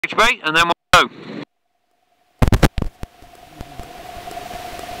Bay, and then we'll go.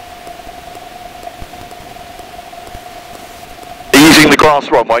 Using the grass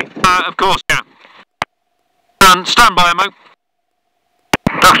runway? Of course, yeah. And stand by, Mo.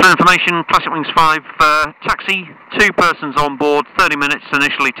 Duxford information, Classic Wings 5, taxi, 2 persons on board, 30 minutes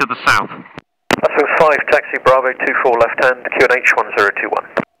initially to the south. Classic Wings 5, taxi, Bravo, 24 left hand, QNH 1021.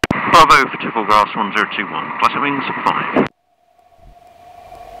 Bravo for 24 grass 1021, Classic Wings 5.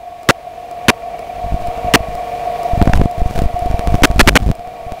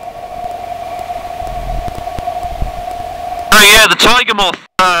 Oh yeah, the Tiger Moth,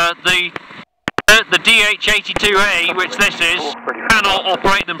 the DH82A, which this is, cannot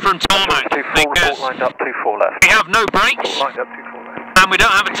operate them from tarmac because we have no brakes and we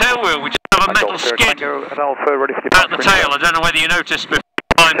don't have a tail wheel, we just have a metal skid at the tail. I don't know whether you noticed before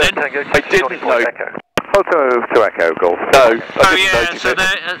I climbed in. I didn't know. Photo to Echo Golf. No. Oh yeah, so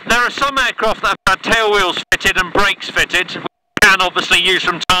there are some aircraft that have had tail wheels fitted and brakes fitted, which we can obviously use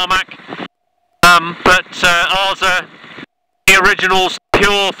from tarmac, but ours are the originals,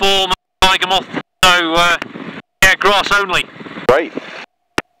 pure form Tiger Moth, so yeah, grass only. Great.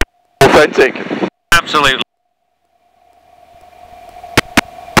 Authentic. Absolutely.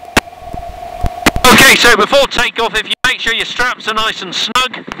 Okay, so before takeoff, if you make sure your straps are nice and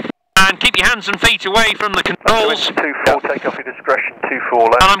snug, and keep your hands and feet away from the controls. 24, take off your discretion, 24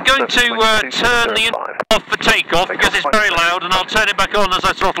 left. And I'm going to turn the engine off for takeoff because it's very loud, and I'll turn it back on as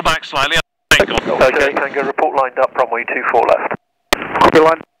I throttle back slightly. Takeoff. Okay, Tango, report lined up, runway 24 left. Copy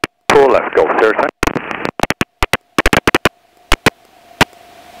line 4 left, Golf, Thursday.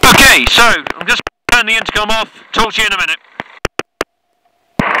 Okay, so I'm just turn the intercom off. Talk to you in a minute.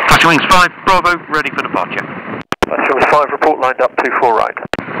 Classic Wings 5, Bravo, ready for departure. Classic Wings 5, report lined up, 24 right.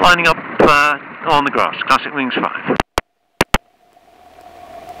 Lining up on the grass, Classic Wings 5.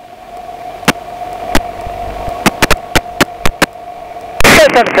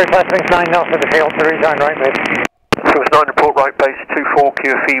 Classic Wings 9, now for the field to rejoin right base. Classic Wings 9, report right base, 24,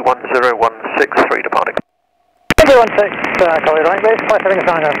 QFE 10163, departing. 116, copy right base, Classic Wings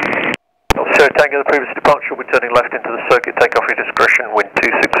 9 now. Sir, Tango, the previous departure will be turning left into the circuit, take off your discretion, wind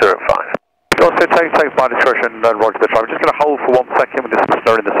 2605. Also take my discretion and roger the time. I'm just going to hold for 1 second with this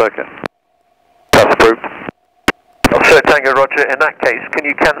star in the circuit. That's approved. Sir, Tango, roger. In that case, can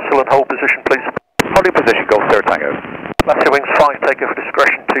you cancel and hold position, please? Holding position, Golf, Sir Tango. Classic Wings 5, take off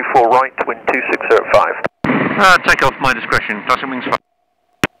discretion, 24 right, wind 2605. Take off my discretion, Classic Wings 5.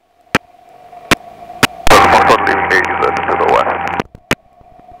 To the west.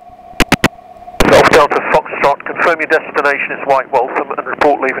 Golf Delta Foxtrot, confirm your destination is White Waltham and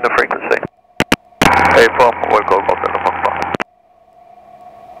report leaving the frequency. Hey, from Golf Delta Foxtrot.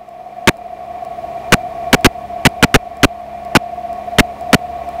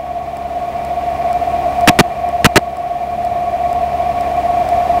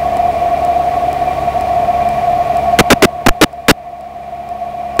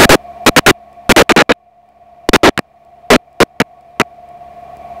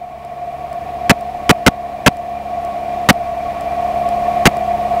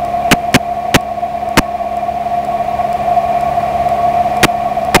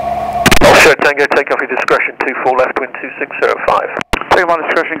 Tango, take off your discretion, 24 left, wind 2605. Take my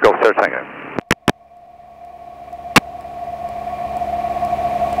discretion, Golf, Sir Tango.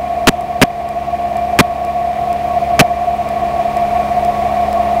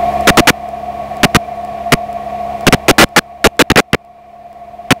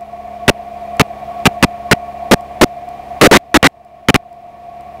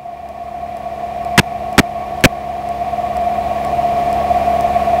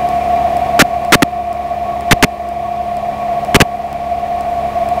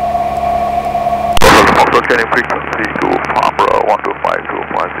 Frequency to Barbara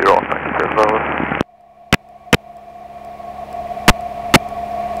 125250,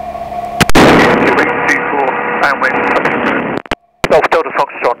 Golf Delta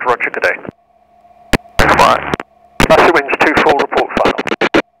Foxtrot, roger, good day. Fine. Classic Wings 24, report final.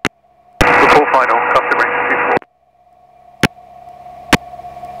 Report final, Classic Wings 24.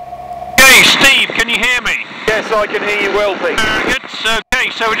 Hey Steve, can you hear me? Yes, I can hear you well, Pete. Very good. Okay,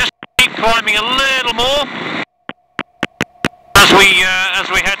 so we just keep climbing a little more as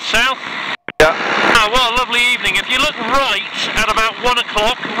we head south. Yeah. Oh, what a lovely evening. If you look right at about 1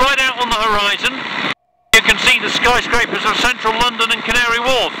 o'clock, right out on the horizon, you can see the skyscrapers of central London and Canary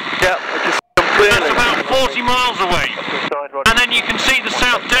Wharf. Yeah, I just see them clearly. That's about 40 miles away. And then you can see the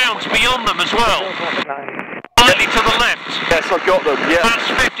South Downs beyond them as well. Slightly to the left. Yes, I've got them, yeah. That's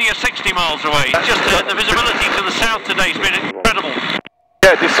 50 or 60 miles away. Just the visibility to the south today has been incredible.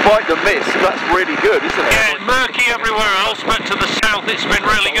 Yeah, this despite the mist, that's really good, isn't it? Yeah, murky everywhere else, but to the south it's been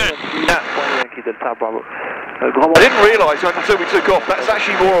really good. Yeah. I didn't realise until we took off, that's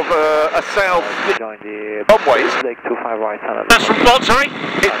actually more of a south runway, isn't it? That's from what, sorry?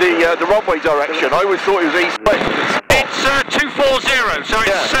 The runway direction. I always thought it was east-west. It's 240, so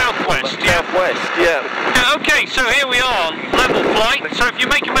it's southwest. Yeah. Southwest, yeah. Yeah. Okay, so here we are, level flight. So if you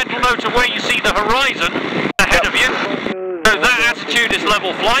make a mental note of where you see the horizon ahead of you, so that attitude is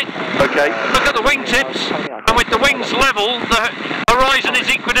level flight. Okay. Look at the wingtips, and with the wings level, the horizon is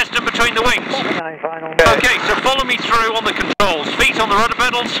equidistant between the wings. Okay, so follow me through on the controls. Feet on the rudder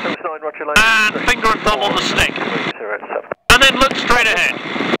pedals, and finger and thumb on the stick. And then look straight ahead.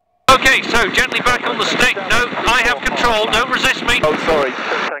 Okay, so gently back on the stick. No, I have control. Don't resist me. Oh, sorry.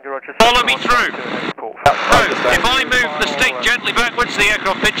 Follow me through. So, if I move the stick gently backwards, the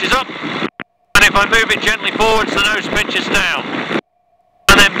aircraft pitches up. And if I move it gently forwards, the nose pitches down.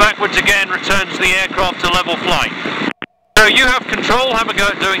 And then backwards again returns the aircraft to level flight. So you have control. Have a go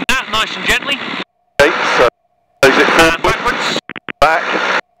at doing that, nice and gently. Okay, so is it forward, backwards. back.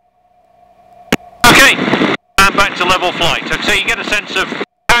 Okay, and back to level flight. So you get a sense of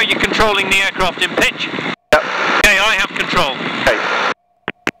how you're controlling the aircraft in pitch. Yep. Okay, I have control. Okay.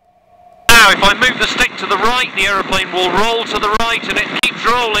 Now, if I move the stick to the right, the aeroplane will roll to the right, and it keeps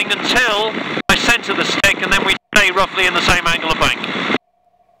rolling until I centre the stick, and then we stay roughly in the same angle of bank.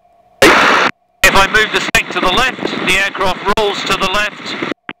 If I move the stick to the left, the aircraft rolls to the left,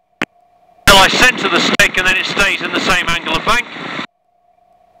 till I centre the stick, and then it stays in the same angle of bank.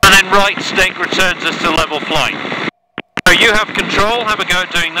 And then right stick returns us to level flight. So you have control, have a go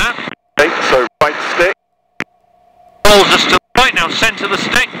at doing that. Okay, so right stick. Rolls us to the right, now centre the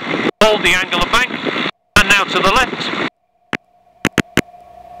stick, hold the angle of bank, and now to the left.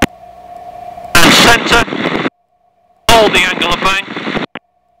 And centre, hold the angle of bank,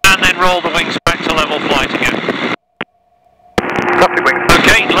 and then roll the wings back to level flight again.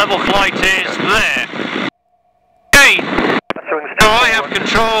 Okay, level flight is there. Okay, so I have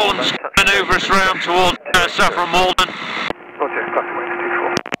control and manoeuvre us round towards Saffron Walden.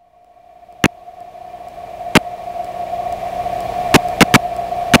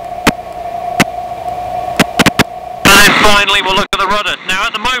 And then finally we'll look at the rudder. Now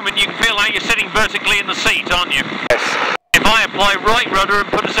at the moment you can feel how you're sitting vertically in the seat, aren't you? Yes. If I apply right rudder and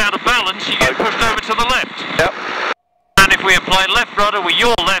put us out of balance, you get pushed over to the left. Yep. And if we apply left rudder with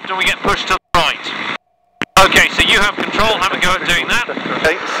your left, and we get pushed to the right. Okay, so you have control, have a go at doing that.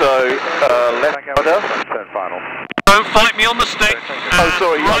 Okay, so left rudder. Don't fight me on the stick. Oh,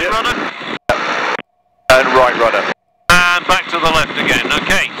 sorry. Right rudder. And right rudder. And back to the left again.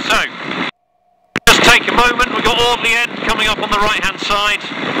 Okay, so just take a moment. We've got Audley End coming up on the right hand side.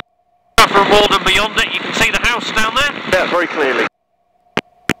 From Walden beyond it, you can see the house down there. Yeah, very clearly.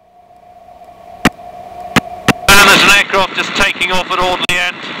 And there's an aircraft just taking off at Audley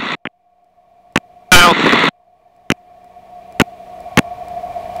End. Now,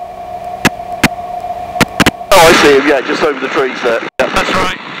 oh, I see him, yeah, just over the trees there. Yeah. That's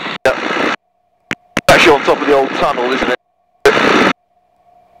right. Yeah. Actually on top of the old tunnel, isn't it?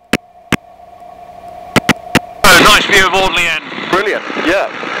 Oh, nice view of Audley End. Brilliant, yeah.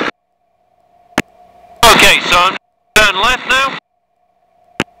 Okay, son, turn left now.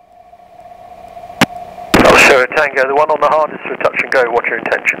 Sure, Tango, the one on the hardest for touch and go, what's your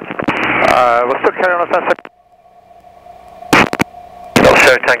intention? We'll still carry on a sunset.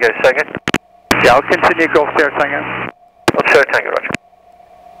 Sure, Tango, second. Yeah, I'll continue Gulf there, Tango. Sure, Tango, roger.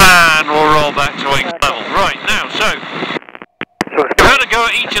 And we'll roll back to wings level. Right, now, so you've had to go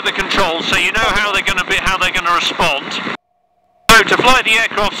at each of the controls so you know how they're going to respond. So to fly the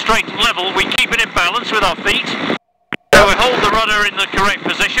aircraft straight and level, we keep it in balance with our feet. So we hold the rudder in the correct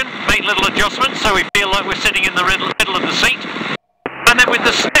position, make little adjustments so we feel like we're sitting in the middle of the seat. And then with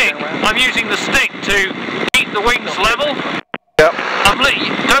the stick, I'm using the stick to keep the wings level. Yep.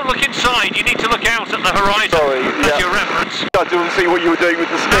 Don't look inside, you need to look out at the horizon. Sorry, as your reference. I didn't see what you were doing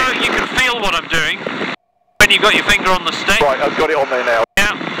with the stick. No, you can feel what I'm doing when you've got your finger on the stick. Right, I've got it on there now.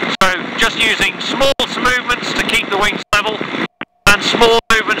 Yeah, so just using small movements to keep the wings level and small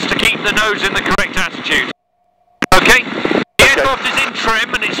movements to keep the nose in the correct attitude. Okay? The aircraft is in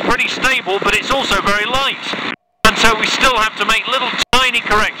trim and it's pretty stable, but it's also very light. And so we still have to make little tiny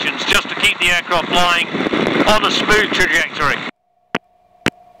corrections just to keep the aircraft flying on a smooth trajectory.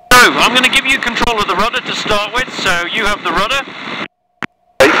 So, I'm going to give you control of the rudder to start with, so you have the rudder.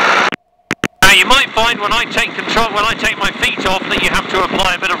 Now you might find when I take my feet off that you have to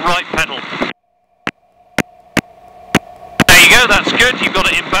apply a bit of right pedal. There you go, that's good, you've got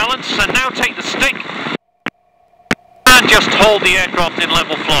it in balance. And now take the stick and just hold the aircraft in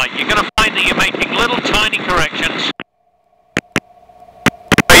level flight. You're going to find that you're making little tiny corrections.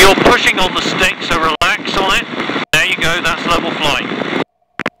 You're pushing on the stick, so relax on it. There you go, that's level flight.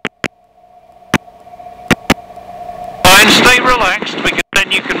 Try and stay relaxed, because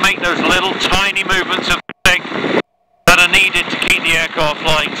then you can make those little tiny movements of the stick that are needed to keep the aircraft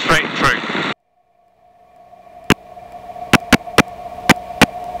flying straight and true.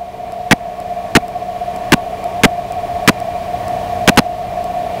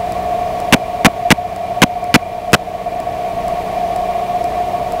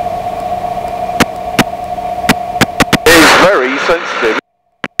 Very sensitive.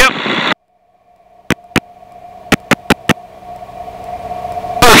 Yep.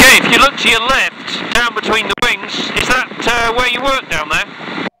 Okay, if you look to your left, down between the wings, is that where you work down there?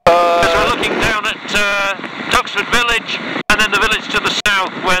 Because we're looking down at Duxford village, and then the village to the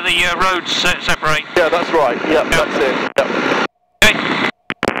south where the roads separate. Yeah, that's right. Yeah, that's it. Yep. Okay.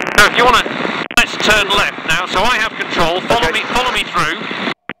 So if you want to, let's turn left now. So I have control. Follow me through.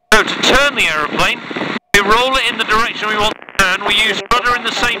 So to turn the aeroplane, we roll it in the direction we want to turn. We use rudder in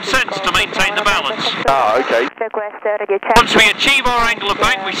the same sense to maintain the balance. Ah, okay. Once we achieve our angle of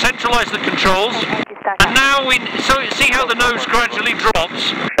bank, we centralise the controls, and now see how the nose gradually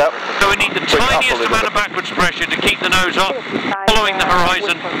drops. Yep. So we need the tiniest amount of backwards pressure to keep the nose up, following the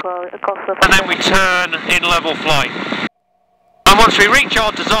horizon, and then we turn in level flight. And once we reach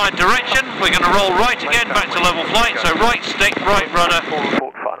our desired direction, we're going to roll right again back to level flight. So right stick, right rudder,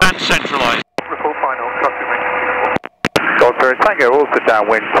 and centralise. Duxford Tango, also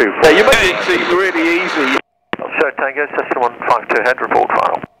downwind 24. Yeah, you made it seem really easy. Sir Tango, System 152 head, report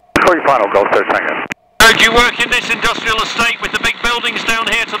final. Sorry, final, Duxford Tango. So do you work in this industrial estate with the big buildings down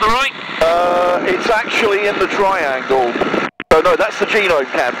here to the right? It's actually in the triangle. So no, that's the Genome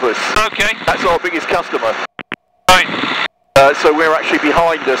campus. Okay. That's our biggest customer. Right. So we're actually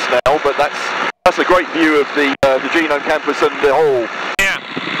behind us now, but that's a great view of the Genome campus and the hall. Yeah.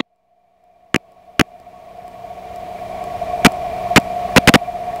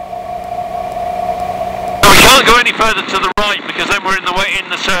 Can't go any further to the right because then we're in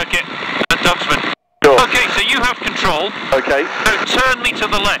the circuit at Duxford. Sure. Okay, so you have control. Okay. So turn me to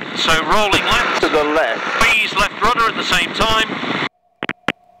the left. So rolling left. To the left. Squeeze left rudder at the same time.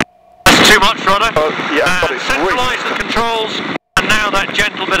 That's too much rudder. Yeah, but it's centralise the controls, and now that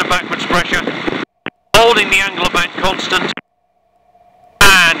gentle bit of backwards pressure, holding the angle of bank constant,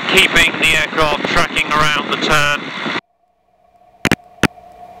 and keeping the aircraft tracking around the turn.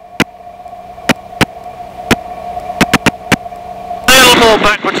 More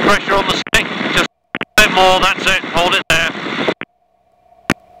backwards pressure on the stick, just a bit more, that's it, hold it there.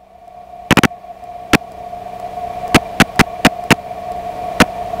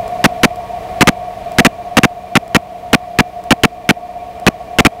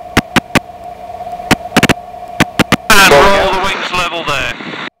 And roll the wings level there.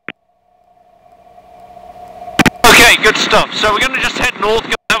 Okay, good stuff. So we're going to just head north,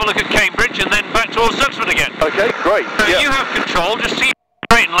 go have a look at Cambridge, and then back towards Duxford again. Okay, great. So you have control, just see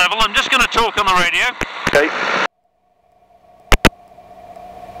straight and level. I'm just going to talk on the radio. Okay.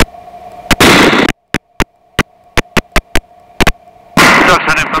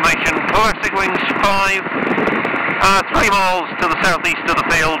 Duxford information, classic wings 5, 3 miles to the southeast of the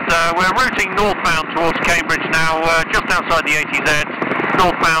field. We're routing northbound towards Cambridge now, just outside the ATZ,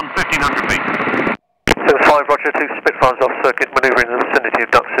 northbound 1500 feet. 5, Roger, 2 Spitfires off circuit, manoeuvring in the vicinity of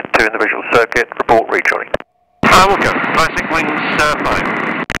Duxford 2 in the visual circuit, report rejoining. We'll go, classic wings 5.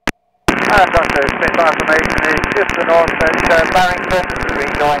 Duxford, Spitfire formation is just to the north at Barrington,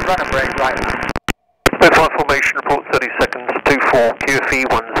 moving north, run and brake right. Spitfire formation, report 30 seconds, 24, QFE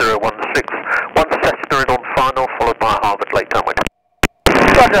 1016, 1 Cessna is on final, followed by Harvard late downwind.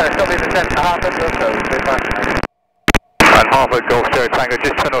 Roger, it's got to be the Cessna Harvard, so Spitfire formation. And Harvard Golf Sierra Tango,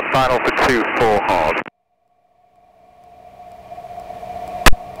 just turn on final for 2-4 hard.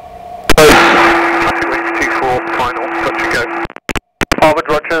 Wings 24, final, touch and go. Harvard,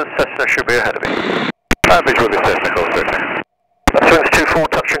 Roger, Cessna should be ahead of me. Visual with Cessna Golf Sierra. Wings 24,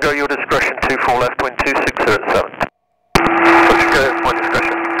 touch and go, your discretion, 24 left, wind 260 at 7. Touch and go, my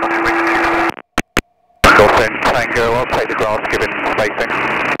discretion, touch and wings 24. Golf Tango, I'll take the grass given spacing.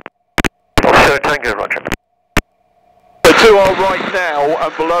 Sierra Tango, Roger. To our right now and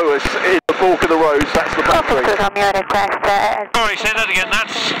below us is the fork of the roads, that's the factory. Sorry, say that again,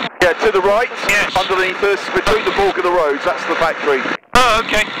 that's... Yeah, to the right, yes. Underneath us, between the fork of the roads, that's the factory. Oh,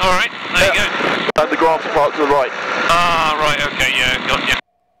 okay, alright, there you go. And the Granta Park to the right. Ah, right, okay, yeah, got you.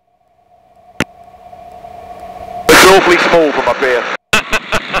 It's awfully small from up here.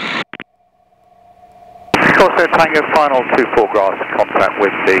 Corsair Tango final 24 grass contact with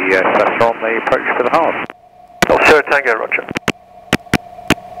the Cessna on the approach to the half. Corsair Tango, roger.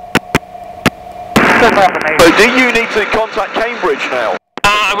 So do you need to contact Cambridge now?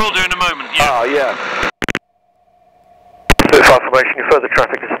 I will do in a moment, yeah. Ah, yeah. Spitfire formation, your further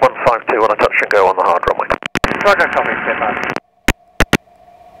traffic is 152 on a touch and go on the hard runway. Roger, copy, Spitfire.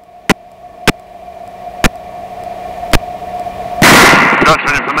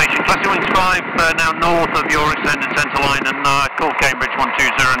 Duxford information, Classic Wings 5, now north of your extended centre line, and call Cambridge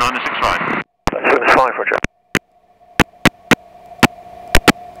 120965. Classic Wings 5, roger.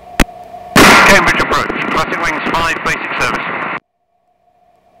 Cambridge approach, Classic Wings 5, basic service.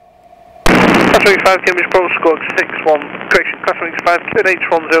 Classic Wings 5, Cambridge approach, squawk 61, correction, Classic Wings 5,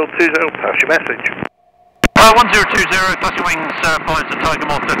 QNH1020, pass your message. 1020, Classic Wings 5 to Tiger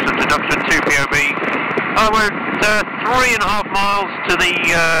Moth, Duxford to Duxford, 2 POB. We're 3.5 miles to the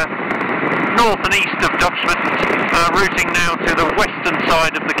north and east of Duxford, routing now to the western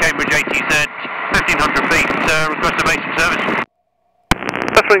side of the Cambridge ATZ, 1500 feet, request a basic service.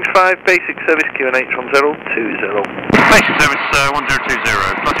 Classic Wings 5, basic service, QNH1020. Basic service 1020,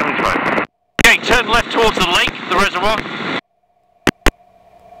 Classic Wings 5. Okay, turn left towards the lake, the reservoir.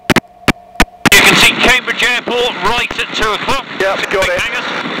 You can see Cambridge Airport right at 2 o'clock. Yep, got it.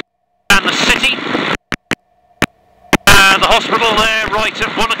 Hangars. And the city. The hospital there right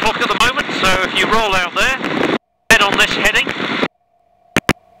at 1 o'clock at the moment, so if you roll out there, head on this heading.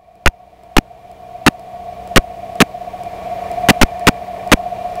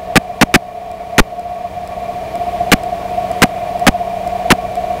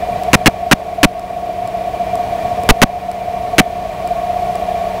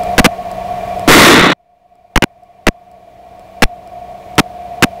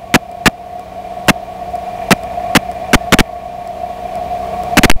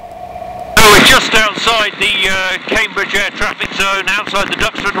 Just outside the Cambridge air traffic zone, outside the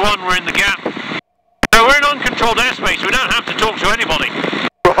Duxford one, we're in the gap. So we're in uncontrolled airspace, we don't have to talk to anybody.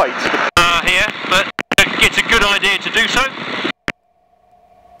 Right. Here, but it's a good idea to do so.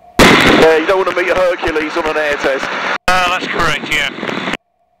 Yeah, you don't want to meet a Hercules on an air test. That's correct, yeah.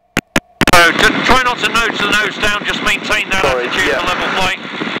 So try not to nose the nose down, just maintain that altitude for level flight.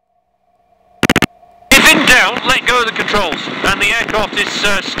 If in doubt, let go of the controls, and the aircraft is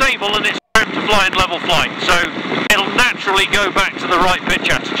stable and it's to fly in level flight, so it'll naturally go back to the right pitch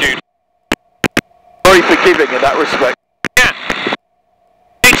attitude. Very forgiving in that respect. Yeah.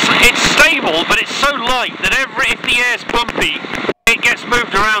 It's stable, but it's so light that if the air's bumpy, it gets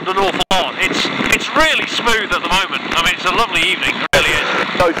moved around an awful lot. It's really smooth at the moment. I mean, it's a lovely evening, it really is.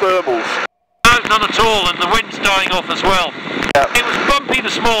 No thermals. No, none at all, and the wind's dying off as well. Yeah. It was bumpy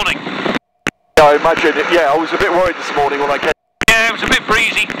this morning. Yeah, I imagine it. Yeah, I was a bit worried this morning when I came. Yeah, it was a bit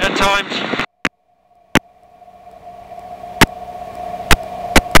breezy at times.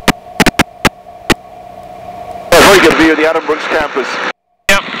 Very good view of the Addenbrookes campus.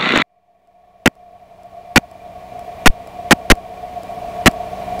 Yep.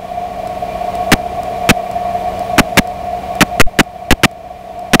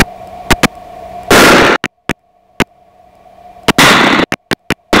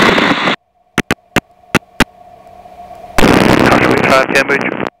 Cambridge.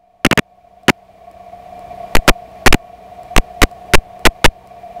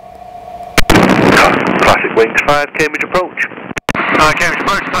 Classic Wings 5, Cambridge approach. Cambridge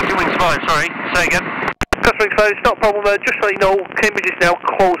approach, Classic Wings 5, sorry, say again. Classic Wings 5, it's not a problem, just so you know, Cambridge is now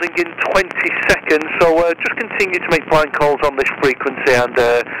closing in 20 seconds, so just continue to make blind calls on this frequency and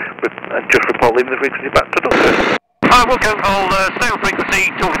just report leaving the frequency back to Duxford. I'll stay on frequency,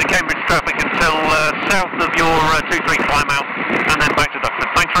 talking to Cambridge traffic until south of your 23 climb out, and then back to Duxford.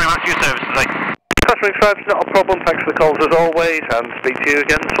 Thanks very much for your service today. Classic Wings 5 is not a problem, thanks for the calls as always, and speak to you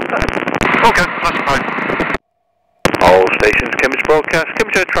again sometime. Okay, Classic 5. All stations, Cambridge broadcast,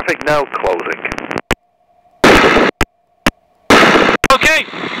 Cambridge air traffic now closing. Okay,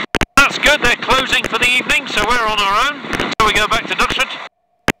 that's good, they're closing for the evening, so we're on our own until we go back to Duxford.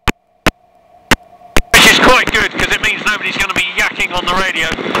 Which is quite good, because it means nobody's going to be yakking on the radio.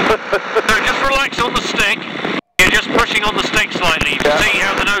 So just relax on the stick, you're just pushing on the stick slightly, you can see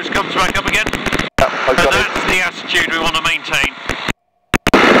how the nose comes back up again. Yeah, so that's the attitude we want to maintain.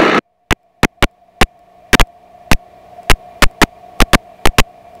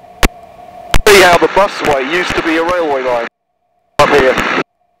 See how the busway used to be a railway line up here.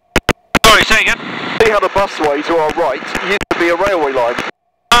 Sorry, say again? See how the busway to our right used to be a railway line.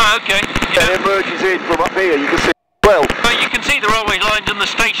 Oh, okay. Yeah. And it merges in from up here, you can see well. But you can see the railway lines and the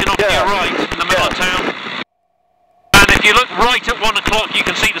station off to your right, in the middle of town. And if you look right at 1 o'clock, you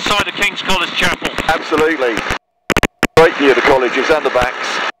can see the side of King's College Chapel. Absolutely. Great view of the colleges and the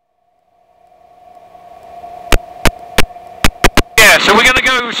backs. Yeah, so we're going to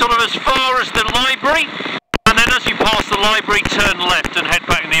go sort of as far as the library, and then as you pass the library, turn left and head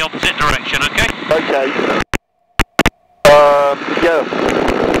back in the opposite direction, okay? Okay. Yeah.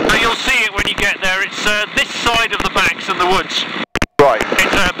 So you'll see it when you get there. It's this side of the backs and the woods. Right.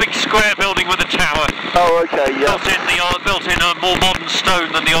 It's a big square building with a tower. Oh, okay, yeah. Built in a more modern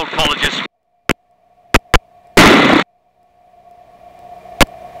stone than the old colleges.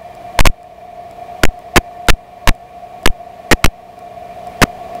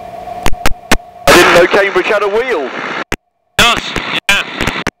 I didn't know Cambridge had a wheel. It does, yeah.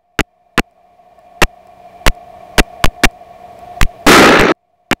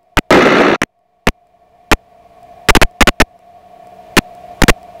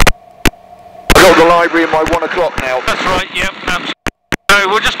 The library in my 1 o'clock now. That's right, yep. So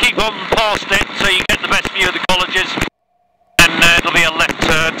we'll just keep on past it so you get the best view of the colleges, and there'll be a left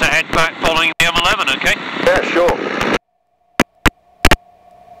turn to head back following the M11, okay? Yeah, sure.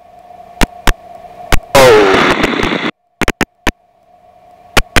 Oh.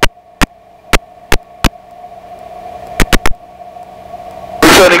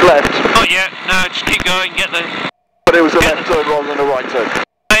 Turning left. Not yet, no, just keep going, get the... But it was a left turn rather than a right turn.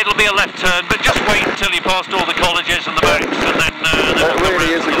 It'll be a left turn, but just wait until you passed all the colleges and the banks, and then that we'll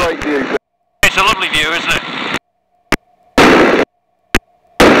really is a great view. It's a lovely view, isn't it?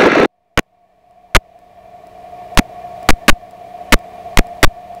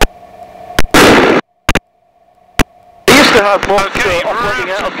 They used to have moths operating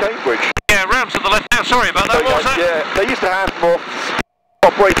out of Cambridge. Yeah, round to the left now. Sorry about that. What was that? Yeah, they used to have moths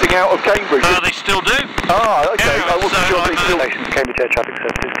operating out of Cambridge. They still do. Ah, okay. Yeah, I wasn't sure they still... Cambridge Air Traffic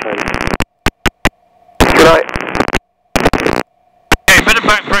Service closed. Good night. Okay, bit of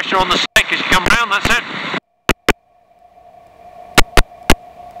back pressure on the stick as you come round, that's it.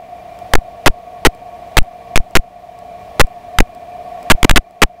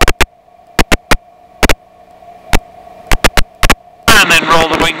 And then roll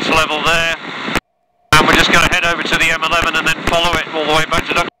the wings level there. And we're just going to head over to the M11 and then follow it all the way back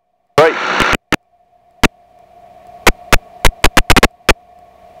to Duxford. Right.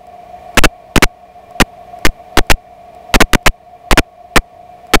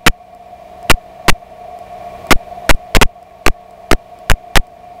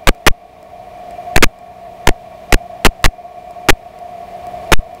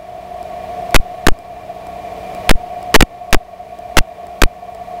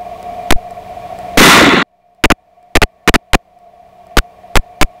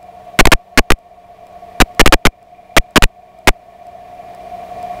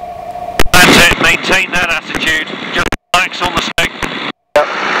 Maintain that attitude, just relax on the stick. Yep.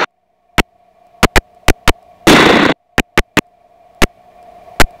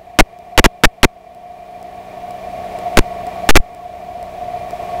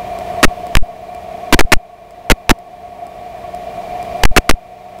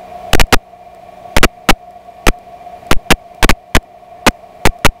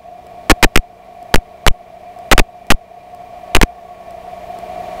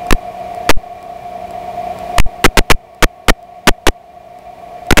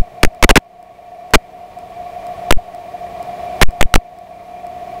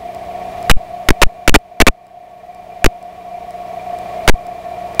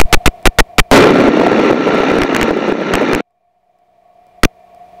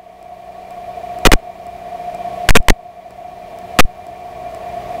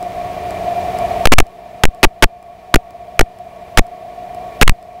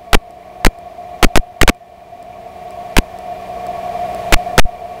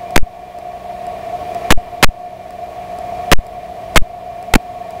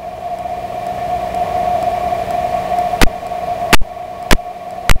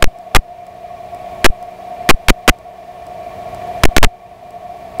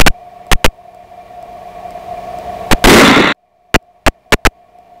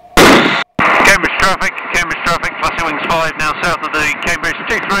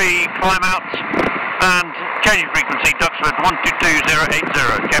 climb out and change frequency, Duxford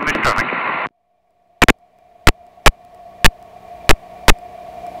 122080, Cambridge traffic.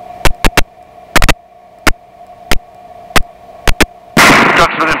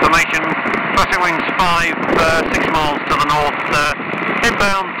 Duxford information, crossing wings 6 miles to the north,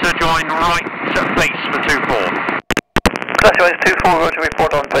 inbound to join right base for 24. Crossing wings 24, roger,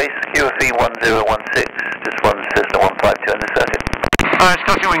 report on base, QFE 1016, just one system 152 in the circuit. It's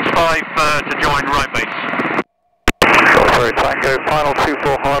crossing wings 5 to join right base. Sorry, Tango, final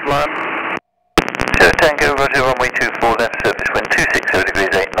 24 hard land.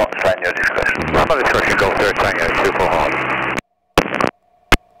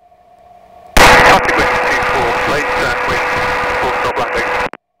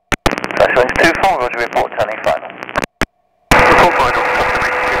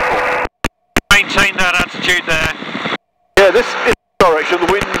 Yeah, this in this direction,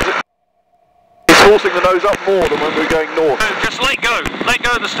 the wind is forcing the nose up more than when we're going north. No, just let go of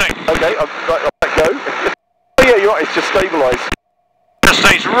the stick. Okay, I'll let go. Oh yeah, you're right, it's just stabilised. Just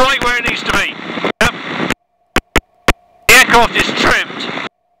stays right where it needs to be. Yep. The aircraft is trimmed,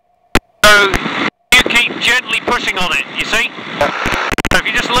 so you keep gently pushing on it, you see? Yep. So if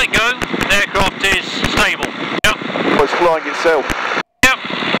you just let go, the aircraft is stable. Yep. Well, it's flying itself. Yep.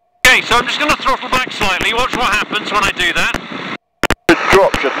 Okay, so I'm just going to throttle back slightly. Watch what happens when I do that. It should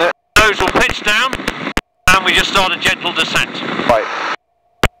drop, shouldn't it? Nose will pitch down, and we just start a gentle descent. Right.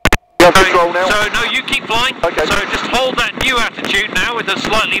 You have control now? So no, you keep flying. Okay. So just hold that new attitude now with a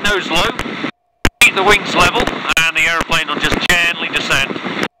slightly nose low. Keep the wings level, and the aeroplane will just gently descend.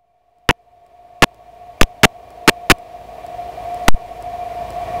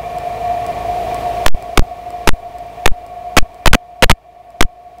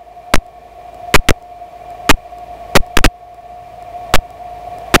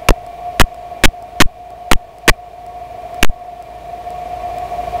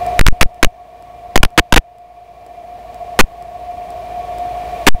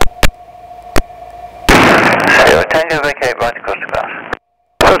 Tango vacate right across the grass.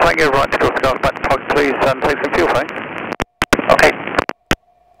 So Tango right across the grass, back to Pug, please, and take some fuel, thanks. Okay.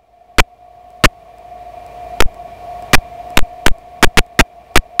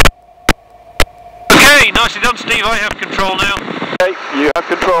 Okay, nicely done, Steve. I have control now. Okay, you have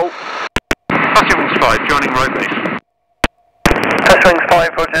control. Passenger wings 5, joining road base. Test wings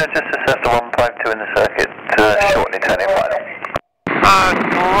 5, Roger, just assess the 152 in the circuit, shortly turning final.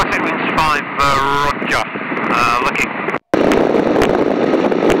 Crossing wings 5, Roger. Looking.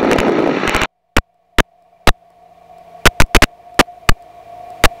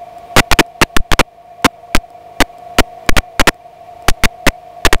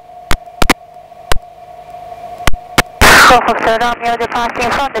 Golf Foxtrot Romeo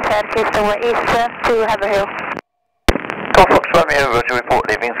departing from the circuit tower east to Haverhill. Golf Foxtrot Romeo, Roger, report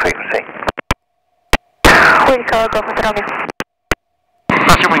leaving frequency. We'll call Golf Foxtrot Romeo.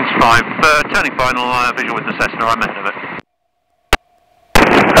 Passenger wings 5, turning final, visual with the Cessna, I'm ahead of it.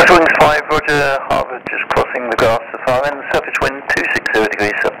 Passenger wings 5, Roger, Harvard, just crossing the grass to far end, surface wind 260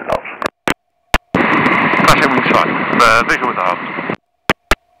 degrees 7 knots. Passenger wings 5, visual with the Harvard.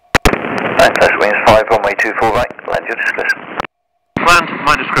 And Passenger wings 5, runway 24 right, land your discretion. Land,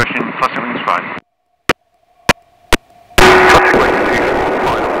 my discretion, Passenger wings 5. Passenger wings 24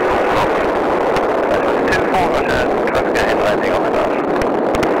 final, Passenger wings 24, Roger, traffic ahead landing on the grass.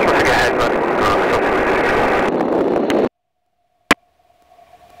 Traffic ahead landing on the grass, Passenger wings 24.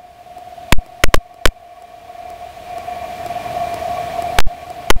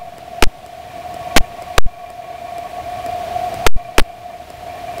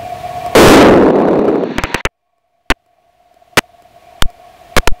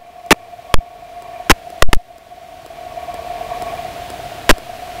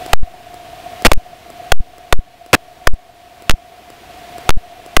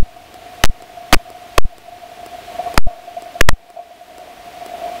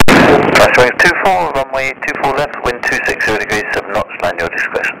 Wings 24, runway 24 left, wind 260 degrees 7 knots, land your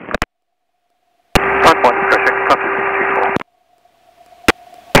discretion. 5 point discretion, copy 24.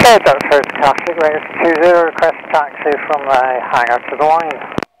 Okay, Duxford, traffic wings 20, request taxi from the hangar to the line.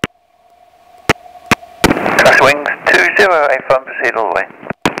 Class wings 20, A1, proceed all the way.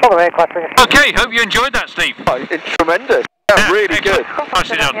 All the way, class wings. Okay, hope you enjoyed that, Steve. Oh, it's tremendous. Yeah, really good.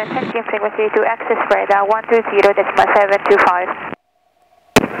 Nicely done. Testing frequency to access radar 120.725.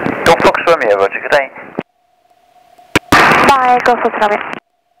 Golf Fox Romeo, Roger, good day. Bye, Golf Fox Romeo.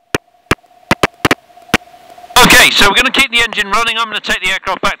 Okay, so we're going to keep the engine running. I'm going to take the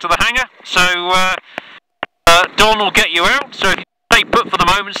aircraft back to the hangar. So Don will get you out. So if you stay put for the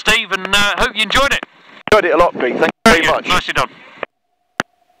moment, Steve, and hope you enjoyed it. Enjoyed it a lot, Pete. Thank you very much. Nicely done.